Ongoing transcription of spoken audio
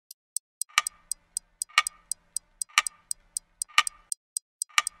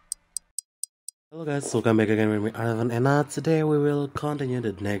Hello guys, welcome back again with me Arvan, and today we will continue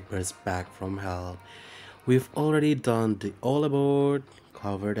the Neighbours Back from Hell. We've already done the all aboard,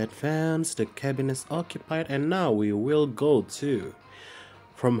 covered advance, the cabin is occupied, and now we will go to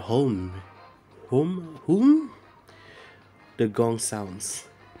from home. Whom? The gong sounds.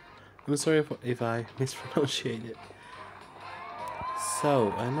 I'm sorry if I mispronunciate it.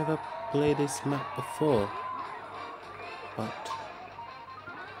 So, I never played this map before, but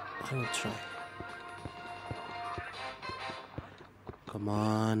I will try. Come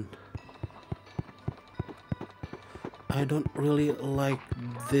on. I don't really like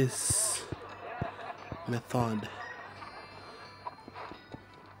this method.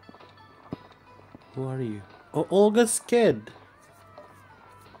 Who are you? Oh, Olga's kid.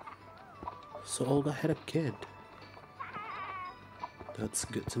 So Olga had a kid. That's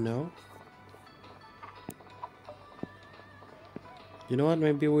good to know. You know what?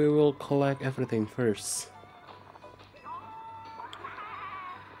 Maybe we will collect everything first.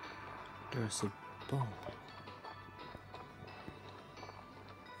 There's a ball.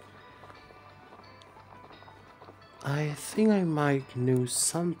 I think I might know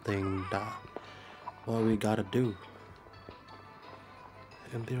something that what we gotta do.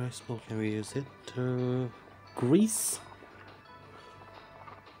 Empty rice bowl, can we use it to grease?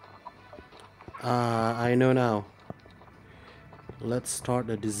 I know now. Let's start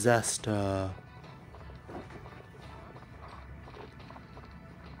a disaster.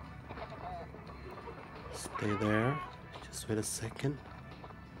 Stay there. Just wait a second.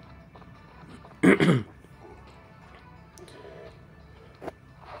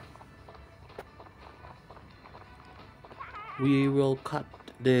 We will cut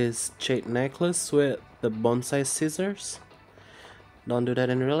this jade necklace with the bonsai scissors. Don't do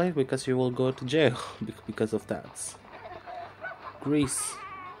that in real life because you will go to jail because of that. Grease.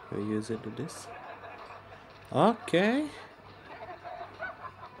 We use it to this. Okay.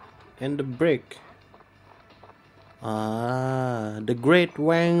 And the brick. The great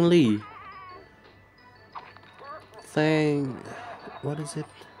Wang Li. What is it?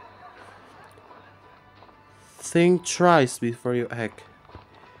 Think thrice before you act.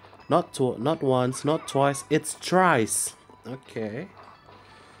 Not once, not twice, it's thrice. Okay.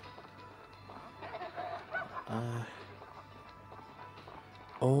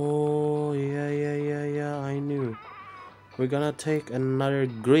 Oh, yeah, I knew. We're gonna take another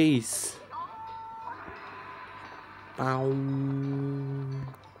grease. Ow.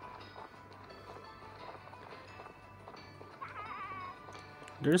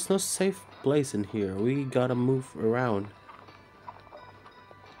 There's no safe place in here. We gotta move around.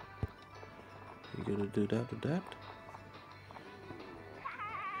 You gotta do that with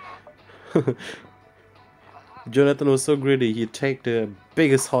that. Jonathan was so greedy, he take the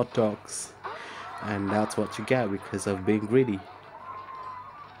biggest hot dogs. And that's what you get because of being greedy.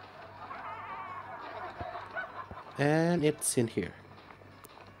 And it's in here,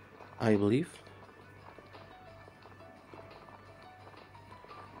 I believe.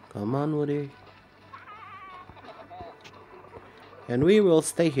 Come on, Woody. And we will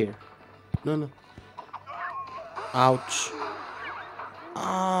stay here. No. Ouch.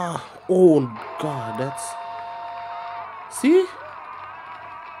 Oh god, that's... See?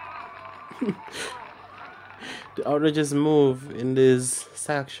 The outrageous move in this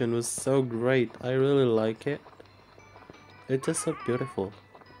section was so great. I really like it. It's just so beautiful.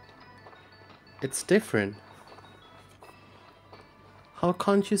 It's different. How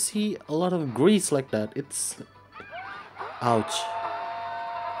can't you see a lot of grease like that? It's... Ouch.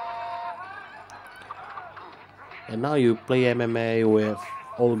 And now you play MMA with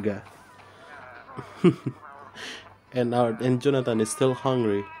Olga. and Jonathan is still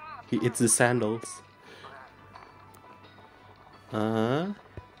hungry. He eats the sandals.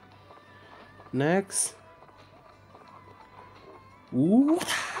 Next. Ooh.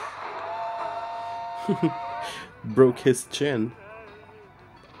 Broke his chin.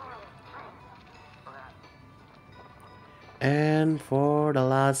 And for the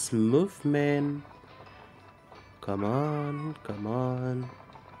last movement. Come on.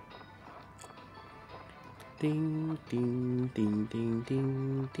 Ding, ding, ding, ding,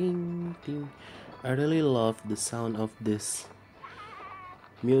 ding, ding, ding. I really love the sound of this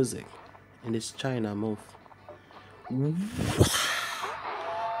music in this China move.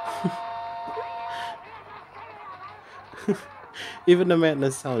 Even the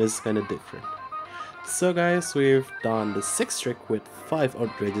madness sound is kind of different. So guys, we've done the 6th trick with 5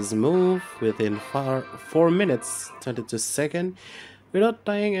 outrageous moves within 4 minutes 22 seconds without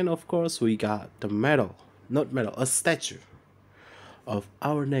dying, and of course we got the medal, not medal, a statue of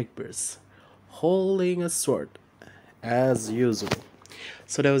our neighbors holding a sword as usual.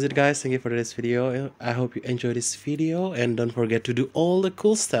 So that was it, guys. Thank you for this video. I hope you enjoyed this video, and don't forget to do all the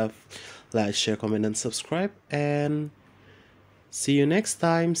cool stuff. Like, share, comment, and subscribe, and see you next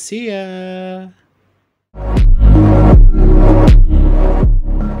time. See ya.